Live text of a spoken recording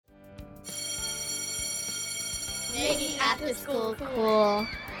Making After School Cool.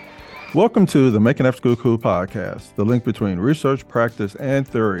 Welcome to the Making After School Cool podcast, the link between research, practice, and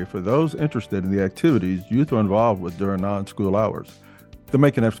theory for those interested in the activities youth are involved with during non-school hours. The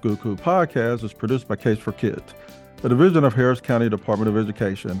Making After School Cool podcast is produced by Case for Kids, a division of Harris County Department of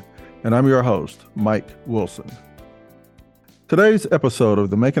Education, and I'm your host, Mike Wilson. Today's episode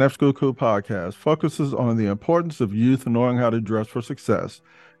of the Making After School Cool podcast focuses on the importance of youth knowing how to dress for success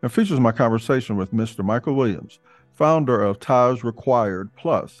and features my conversation with Mr. Michael Williams, founder of Ties Required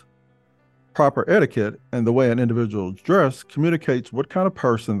Plus. Proper etiquette and the way an individual is dressed communicates what kind of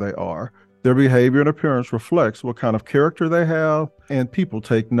person they are. Their behavior and appearance reflects what kind of character they have, and people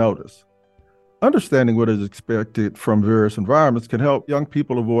take notice. Understanding what is expected from various environments can help young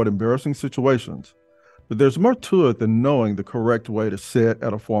people avoid embarrassing situations. But there's more to it than knowing the correct way to sit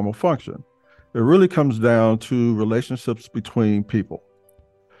at a formal function. It really comes down to relationships between people.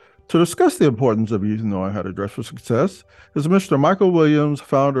 To discuss the importance of youth knowing how to dress for success is Mr. Michael Williams,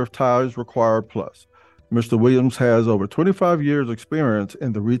 founder of Ties Required Plus. Mr. Williams has over 25 years experience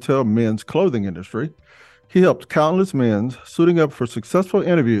in the retail men's clothing industry. He helped countless men suiting up for successful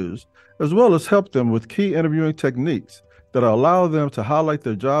interviews, as well as helped them with key interviewing techniques that allow them to highlight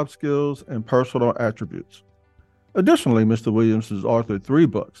their job skills and personal attributes. Additionally, Mr. Williams has authored 3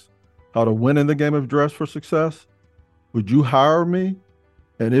 books: How to Win in the Game of Dress for Success, Would You Hire Me?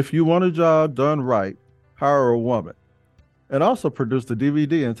 And If You Want a Job Done Right, Hire a Woman. And also produced a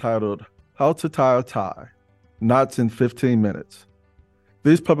DVD entitled How to Tie a Tie, Knots in 15 Minutes.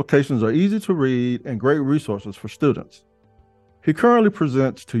 These publications are easy to read and great resources for students. He currently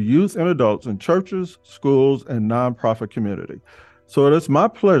presents to youth and adults in churches, schools, and nonprofit community. So it is my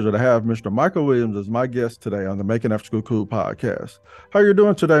pleasure to have Mr. Michael Williams as my guest today on the Making After School Cool podcast. How are you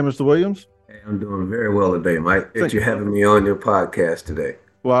doing today, Mr. Williams? Hey, I'm doing very well today, Mike. Thank you for having me on your podcast today.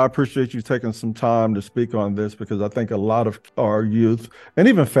 Well, I appreciate you taking some time to speak on this because I think a lot of our youth and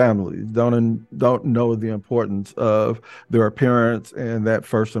even families don't know the importance of their appearance and that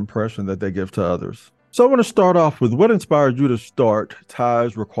first impression that they give to others. So I want to start off with what inspired you to start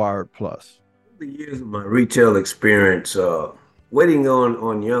Ties Required Plus? The years of my retail experience, waiting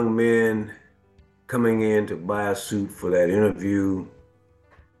on young men coming in to buy a suit for that interview.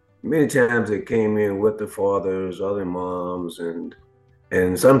 Many times they came in with their fathers, other moms, and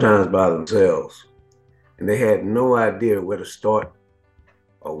sometimes by themselves. And they had no idea where to start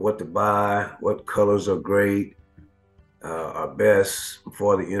or what to buy, what colors are great, are best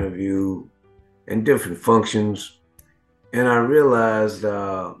for the interview, and different functions. And I realized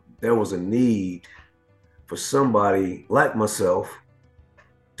there was a need for somebody like myself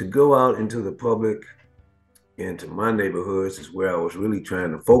to go out into the public, into my neighborhoods is where I was really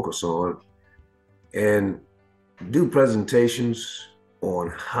trying to focus on, and do presentations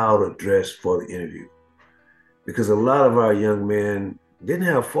on how to dress for the interview. Because a lot of our young men didn't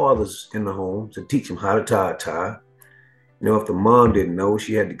have fathers in the home to teach them how to tie a tie. You know, if the mom didn't know,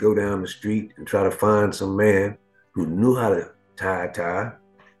 she had to go down the street and try to find some man who knew how to tie a tie,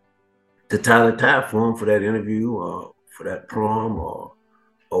 to tie the tie for him for that interview or for that prom or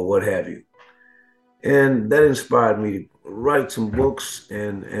what have you. And that inspired me to write some books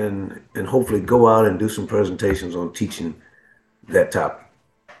and hopefully go out and do some presentations on teaching that topic,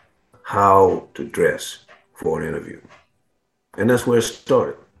 how to dress for an interview. And that's where it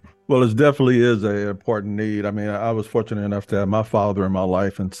started. Well, it definitely is an important need. I mean, I was fortunate enough to have my father in my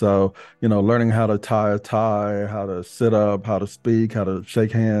life. And so, learning how to tie a tie, how to sit up, how to speak, how to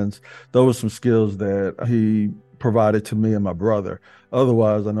shake hands, those were some skills that he provided to me and my brother.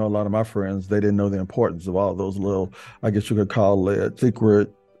 Otherwise, I know a lot of my friends, they didn't know the importance of all those little, I guess you could call it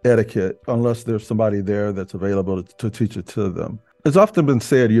secret etiquette, unless there's somebody there that's available to teach it to them. It's often been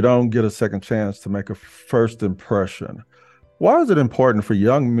said you don't get a second chance to make a first impression. Why is it important for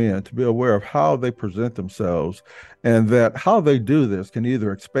young men to be aware of how they present themselves and that how they do this can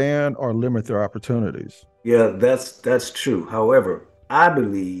either expand or limit their opportunities? Yeah, that's true. However, I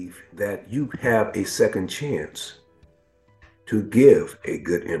believe that you have a second chance to give a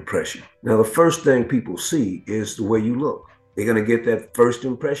good impression. Now, the first thing people see is the way you look. They're going to get that first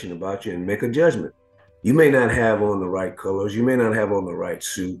impression about you and make a judgment. You may not have on the right colors. You may not have on the right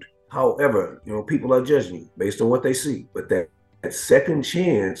suit. However, people are judging you based on what they see. But that second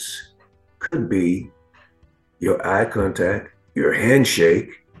chance could be your eye contact, your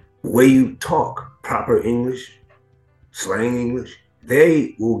handshake, the way you talk, proper English, slang English.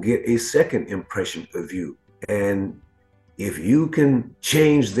 They will get a second impression of you. And if you can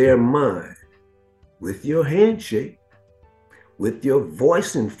change their mind with your handshake, with your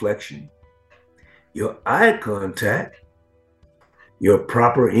voice inflection, your eye contact, your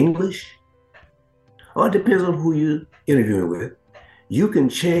proper English, Or it depends on who you're interviewing with. You can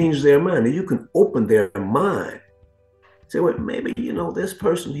change their mind, and you can open their mind. Say, well, maybe, this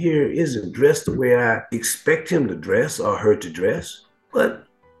person here isn't dressed the way I expect him to dress or her to dress, but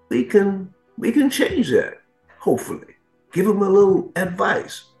we can change that, hopefully. Give them a little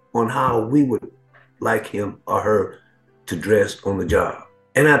advice on how we would like him or her to dress on the job.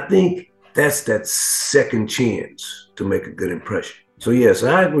 And I think that's that second chance to make a good impression. So yes,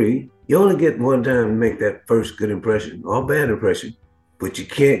 I agree. You only get one time to make that first good impression or bad impression, but you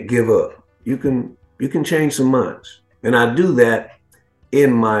can't give up. You can change some minds. And I do that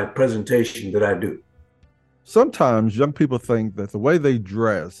in my presentation that I do. Sometimes young people think that the way they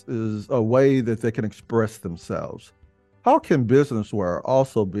dress is a way that they can express themselves. How can business wear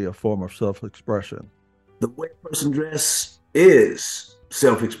also be a form of self-expression? The way a person dress is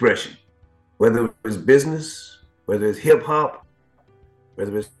self-expression, whether it's business, whether it's hip hop,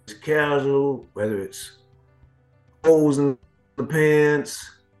 whether it's casual, whether it's holes in the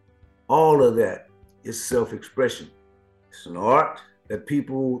pants, all of that is self-expression. It's an art that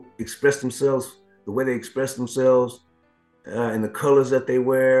people express themselves the way they express themselves and the colors that they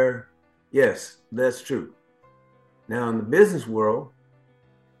wear. Yes, that's true. Now, in the business world,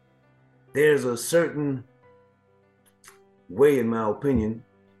 there's a certain way, in my opinion,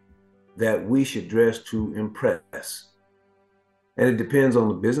 that we should dress to impress. And it depends on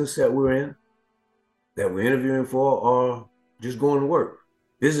the business that we're in, that we're interviewing for, or just going to work.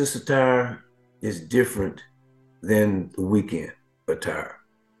 Business attire is different than the weekend attire.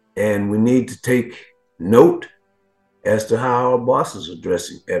 And we need to take note as to how our bosses are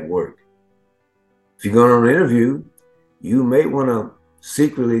dressing at work. If you're going on an interview, you may want to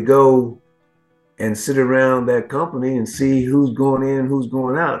secretly go and sit around that company and see who's going in, who's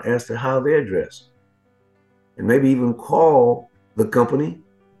going out as to how they're dressed. And maybe even call the company,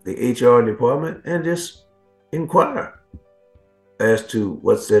 the HR department, and just inquire as to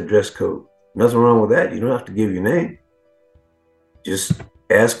what's their dress code. Nothing wrong with that. You don't have to give your name. Just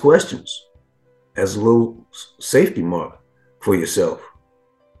ask questions as a little safety mark for yourself.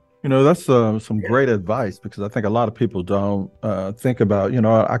 That's some great advice, because I think a lot of people don't think about,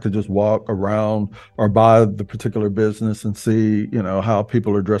 I could just walk around or buy the particular business and see, how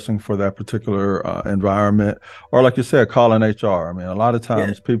people are dressing for that particular environment. Or like you said, calling HR. I mean, a lot of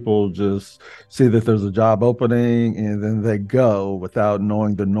times people just see that there's a job opening and then they go without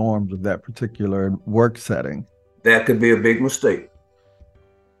knowing the norms of that particular work setting. That could be a big mistake.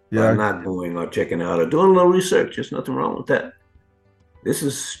 Yeah. By not going or checking out or doing a little research. There's nothing wrong with that. This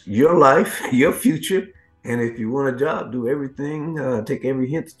is your life, your future. And if you want a job, do everything, take every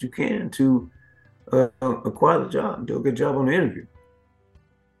hint that you can to acquire the job, do a good job on the interview.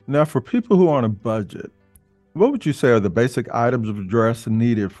 Now, for people who are on a budget, what would you say are the basic items of dress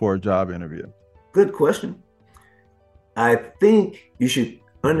needed for a job interview? Good question. I think you should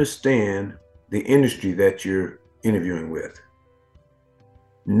understand the industry that you're interviewing with.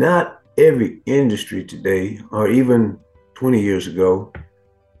 Not every industry today, or even 20 years ago,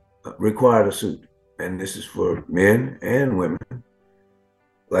 required a suit. And this is for men and women.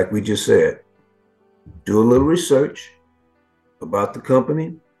 Like we just said, do a little research about the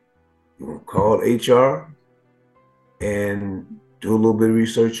company. You want to call HR and do a little bit of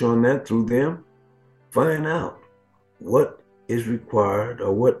research on that through them. Find out what is required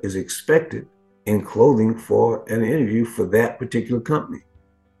or what is expected in clothing for an interview for that particular company.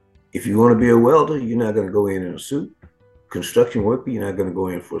 If you want to be a welder, you're not going to go in a suit. Construction worker, you're not going to go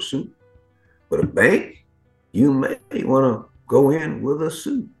in for a suit. But a bank, you may want to go in with a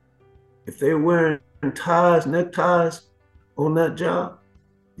suit. If they're wearing ties, neckties on that job,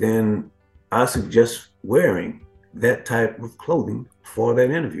 then I suggest wearing that type of clothing for that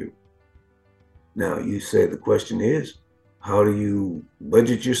interview. Now, you say the question is, how do you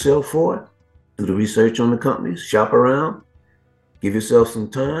budget yourself for it? Do the research on the companies, shop around, give yourself some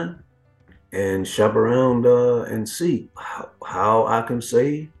time and shop around and see how I can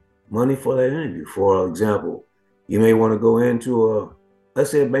save money for that interview. For example, you may want to go into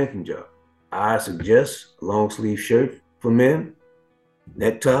let's say a banking job. I suggest a long sleeve shirt for men,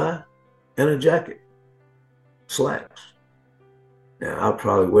 necktie, and a jacket, slacks. Now, I'll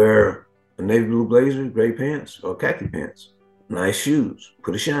probably wear a navy blue blazer, gray pants, or khaki pants, nice shoes,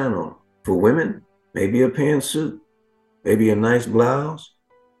 put a shine on. For women, maybe a pantsuit, maybe a nice blouse,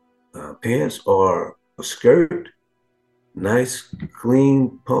 pants or a skirt, nice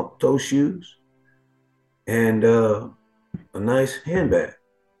clean pump toe shoes, and a nice handbag.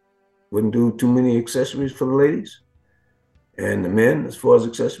 Wouldn't do too many accessories for the ladies. And the men, as far as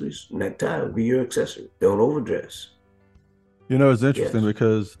accessories, necktie would be your accessory. Don't overdress. It's interesting Yes.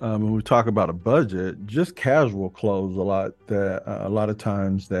 because when we talk about a budget, just casual clothes, a lot of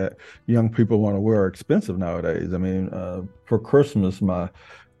times that young people want to wear are expensive nowadays. I mean, for Christmas, my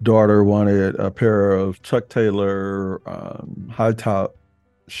daughter wanted a pair of Chuck Taylor high top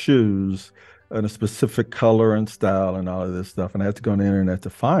shoes in a specific color and style and all of this stuff. And I had to go on the internet to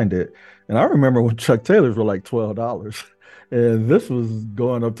find it. And I remember when Chuck Taylors were like $12. And this was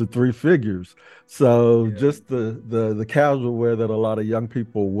going up to three figures. So Yeah. just the casual wear that a lot of young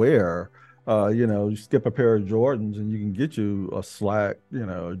people wear, you skip a pair of Jordans and you can get you a slack,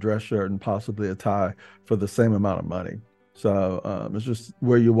 a dress shirt and possibly a tie for the same amount of money. So it's just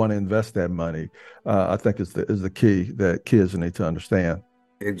where you want to invest that money. I think is the key that kids need to understand.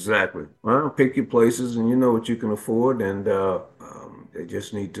 Exactly. Well, pick your places and you know what you can afford, and they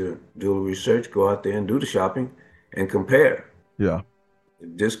just need to do the research, go out there and do the shopping and compare. Yeah.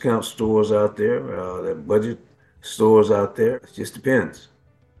 Discount stores out there, the budget stores out there. It just depends.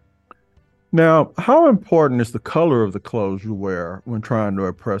 Now, how important is the color of the clothes you wear when trying to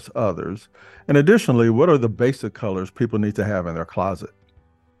impress others? And additionally, what are the basic colors people need to have in their closet?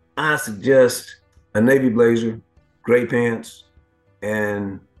 I suggest a navy blazer, gray pants,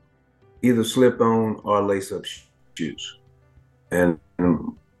 and either slip on or lace up shoes, and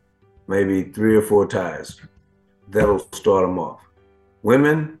maybe three or four ties. That'll start them off.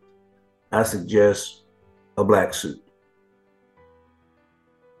 Women, I suggest a black suit.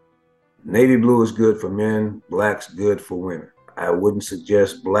 Navy blue is good for men, black's good for women. I wouldn't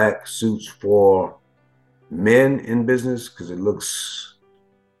suggest black suits for men in business because it looks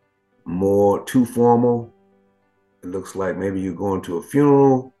more too formal. It looks like maybe you're going to a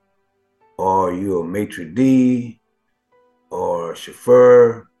funeral or you're a maitre d' or a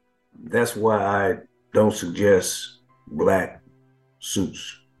chauffeur. That's why I don't suggest black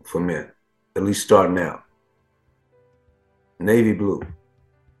suits for men, at least starting out. Navy blue,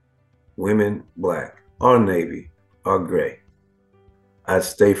 women black or navy or gray. I'd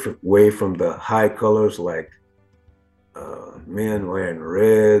stay away from the high colors like men wearing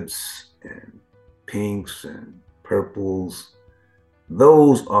reds and pinks and purples.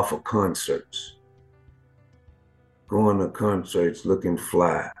 Those are for concerts. Going to concerts looking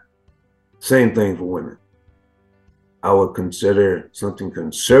fly. Same thing for women. I would consider something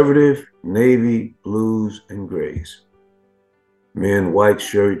conservative, navy, blues, and grays. Men, white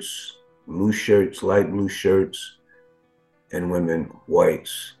shirts, blue shirts, light blue shirts, and women,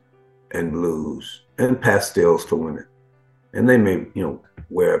 whites and blues, and pastels for women. And they may,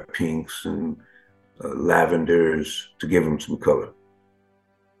 wear pinks and lavenders to give them some color.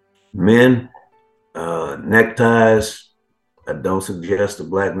 Men, neckties. I don't suggest a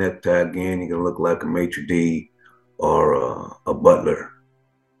black necktie. Again, you're gonna look like a maitre d' or a butler.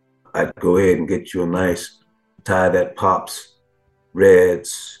 I'd go ahead and get you a nice tie that pops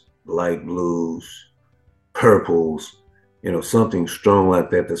reds, light blues, purples, something strong like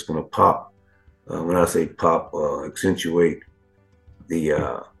that that's gonna pop. When I say pop, accentuate the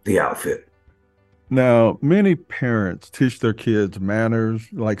outfit. Now, many parents teach their kids manners,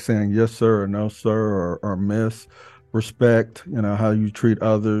 like saying yes, sir, or no, sir, or miss, respect, how you treat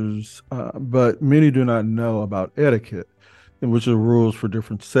others. But many do not know about etiquette, which are rules for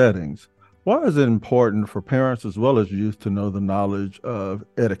different settings. Why is it important for parents as well as youth to know the knowledge of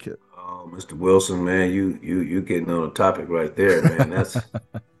etiquette? Oh, Mr. Wilson, man, you getting on a topic right there, man.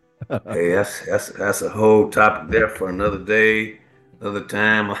 Hey, that's a whole topic there for another day, another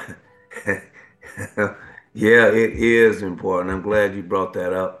time. Yeah, it is important. I'm glad you brought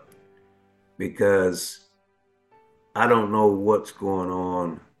that up because I don't know what's going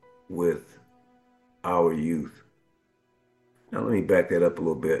on with our youth. Now, let me back that up a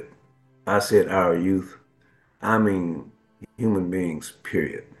little bit. I said our youth, I mean human beings,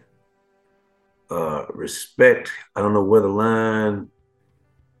 period. Respect, I don't know where the line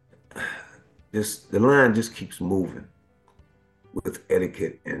just keeps moving with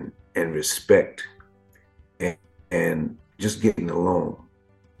etiquette and respect and just getting along.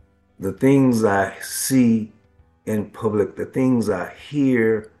 The things I see in public, the things I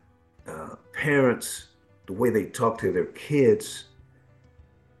hear, parents, the way they talk to their kids,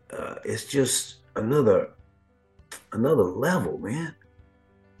 it's just another level, man.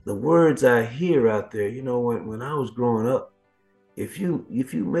 The words I hear out there, when I was growing up, if you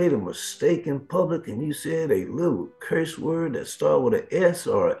made a mistake in public and you said a little curse word that started with an S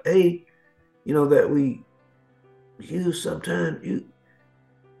or an A, that we use sometimes,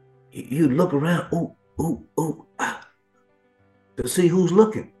 you look around, ooh, ooh, ooh, ah, to see who's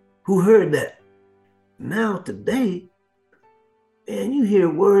looking, who heard that. Now today, man, you hear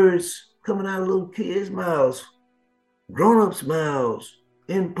words coming out of little kids' mouths grown-up smiles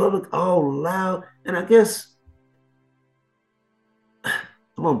in public all loud. And I guess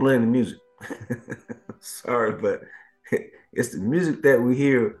I'm gonna blame the music. Sorry, but it's the music that we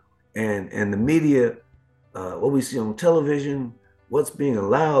hear and the media, what we see on television, what's being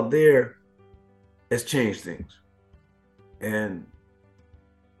allowed there has changed things. And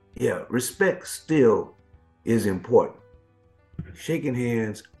yeah, respect still is important. Shaking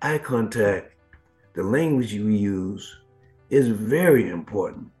hands, eye contact, the language you use is very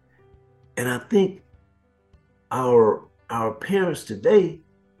important. And I think our parents today,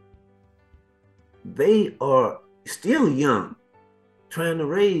 they are still young, trying to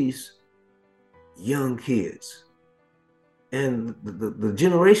raise young kids. And the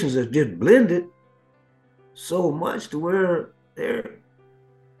generations have just blended so much to where they're,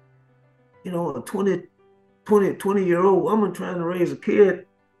 a 20-year-old woman trying to raise a kid,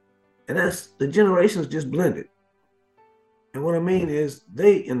 and that's the generations just blended. And what I mean is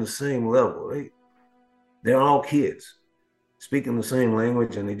they in the same level. They're all kids speaking the same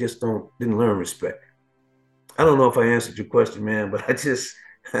language, and they just didn't learn respect. I don't know if I answered your question, man, but I just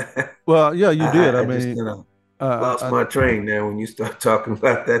Well, yeah, you did. I I just mean, lost my train there when you start talking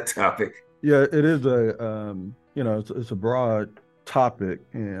about that topic. yeah, it is it's a broad topic,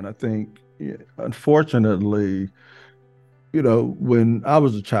 and I think, yeah, unfortunately, when I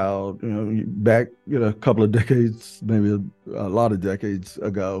was a child, back, a couple of decades, maybe a lot of decades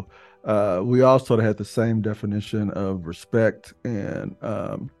ago, we all sort of had the same definition of respect and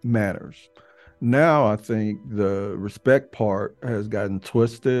manners. Now, I think the respect part has gotten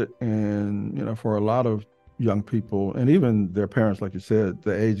twisted, and for a lot of young people, and even their parents, like you said,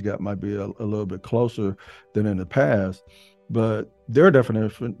 the age gap might be a little bit closer than in the past. But their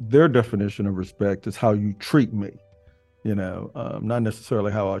definition of respect is how you treat me, not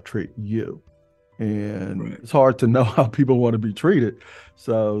necessarily how I treat you. And Right. it's hard to know how people want to be treated.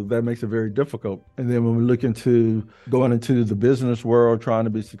 So that makes it very difficult. And then when we look into going into the business world, trying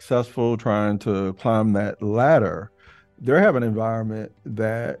to be successful, trying to climb that ladder, they have an environment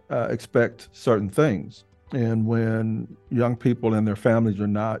that expect certain things. And when young people and their families are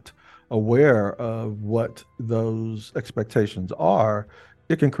not aware of what those expectations are,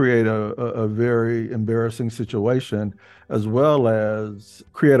 it can create a very embarrassing situation, as well as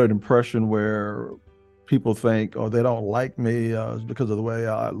create an impression where people think, oh, they don't like me because of the way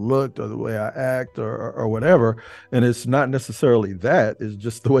I looked or the way I act or whatever. And it's not necessarily that, it's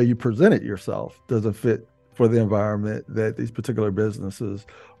just the way you presented yourself doesn't fit for the environment that these particular businesses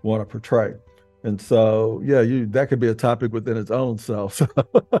want to portray. And so, yeah, that could be a topic within its own self. So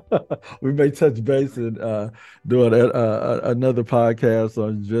we may touch base and do another podcast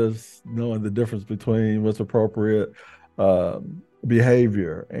on just knowing the difference between what's appropriate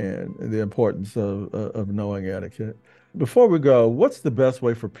behavior and the importance of knowing etiquette. Before we go, what's the best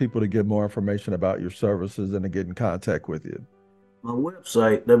way for people to get more information about your services and to get in contact with you? My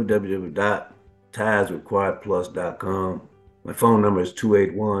website, www.tiesrequiredplus.com. My phone number is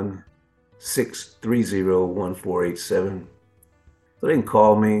 281-630-1487. So they can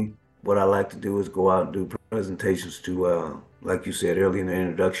call me. What I like to do is go out and do presentations to, like you said earlier in the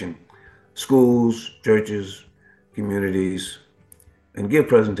introduction, schools, churches, communities, and give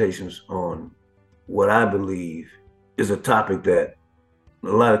presentations on what I believe is a topic that a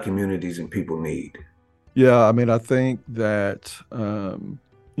lot of communities and people need. Yeah, I mean, I think that,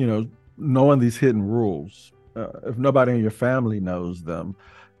 knowing these hidden rules, if nobody in your family knows them,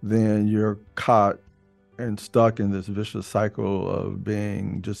 then you're caught and stuck in this vicious cycle of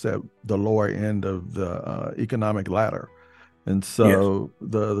being just at the lower end of the economic ladder. And Yes. so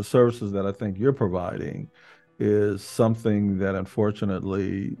the services that I think you're providing is something that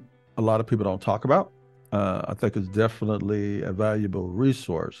unfortunately a lot of people don't talk about. I think it's definitely a valuable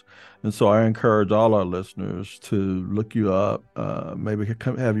resource. And so I encourage all our listeners to look you up, maybe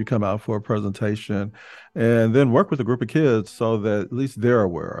have you come out for a presentation, and then work with a group of kids so that at least they're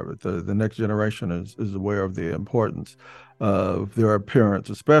aware of it. The next generation is aware of the importance of their appearance,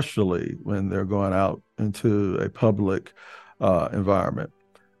 especially when they're going out into a public environment.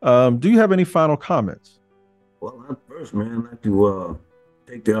 Do you have any final comments? Well, first, man, I'd like to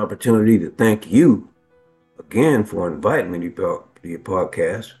take the opportunity to thank you again for inviting me to your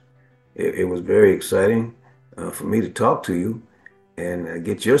podcast. It was very exciting for me to talk to you and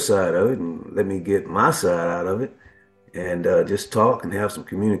get your side of it and let me get my side out of it and just talk and have some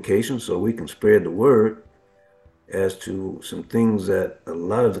communication so we can spread the word as to some things that a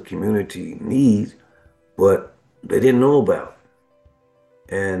lot of the community needs, but they didn't know about.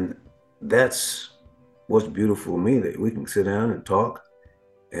 And that's what's beautiful to me, that we can sit down and talk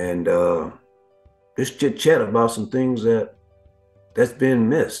and just chit chat about some things that's been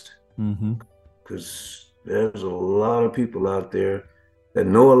missed. Mm-hmm. Because there's a lot of people out there that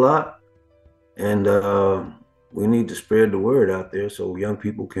know a lot, and we need to spread the word out there so young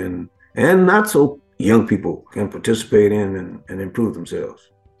people can, and not so young people can participate in and improve themselves.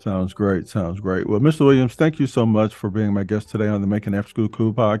 Sounds great. Sounds great. Well, Mr. Williams, thank you so much for being my guest today on the Making After School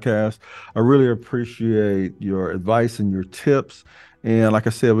Cool podcast. I really appreciate your advice and your tips. And like I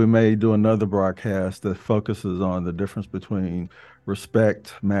said, we may do another broadcast that focuses on the difference between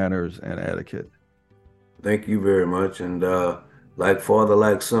respect, manners, and etiquette. Thank you very much. And like father,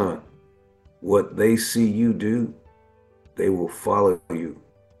 like son, what they see you do, they will follow you,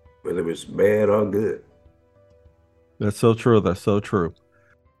 whether it's bad or good. That's so true. That's so true.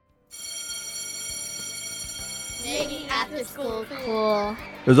 Making after school cool.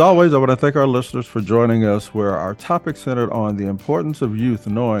 As always, I want to thank our listeners for joining us, where our topic centered on the importance of youth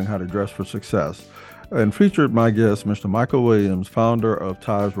knowing how to dress for success, and featured my guest, Mr. Michael Williams, founder of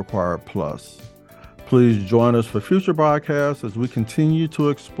Ties Required Plus. Please join us for future broadcasts as we continue to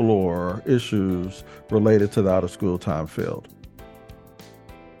explore issues related to the out-of-school time field.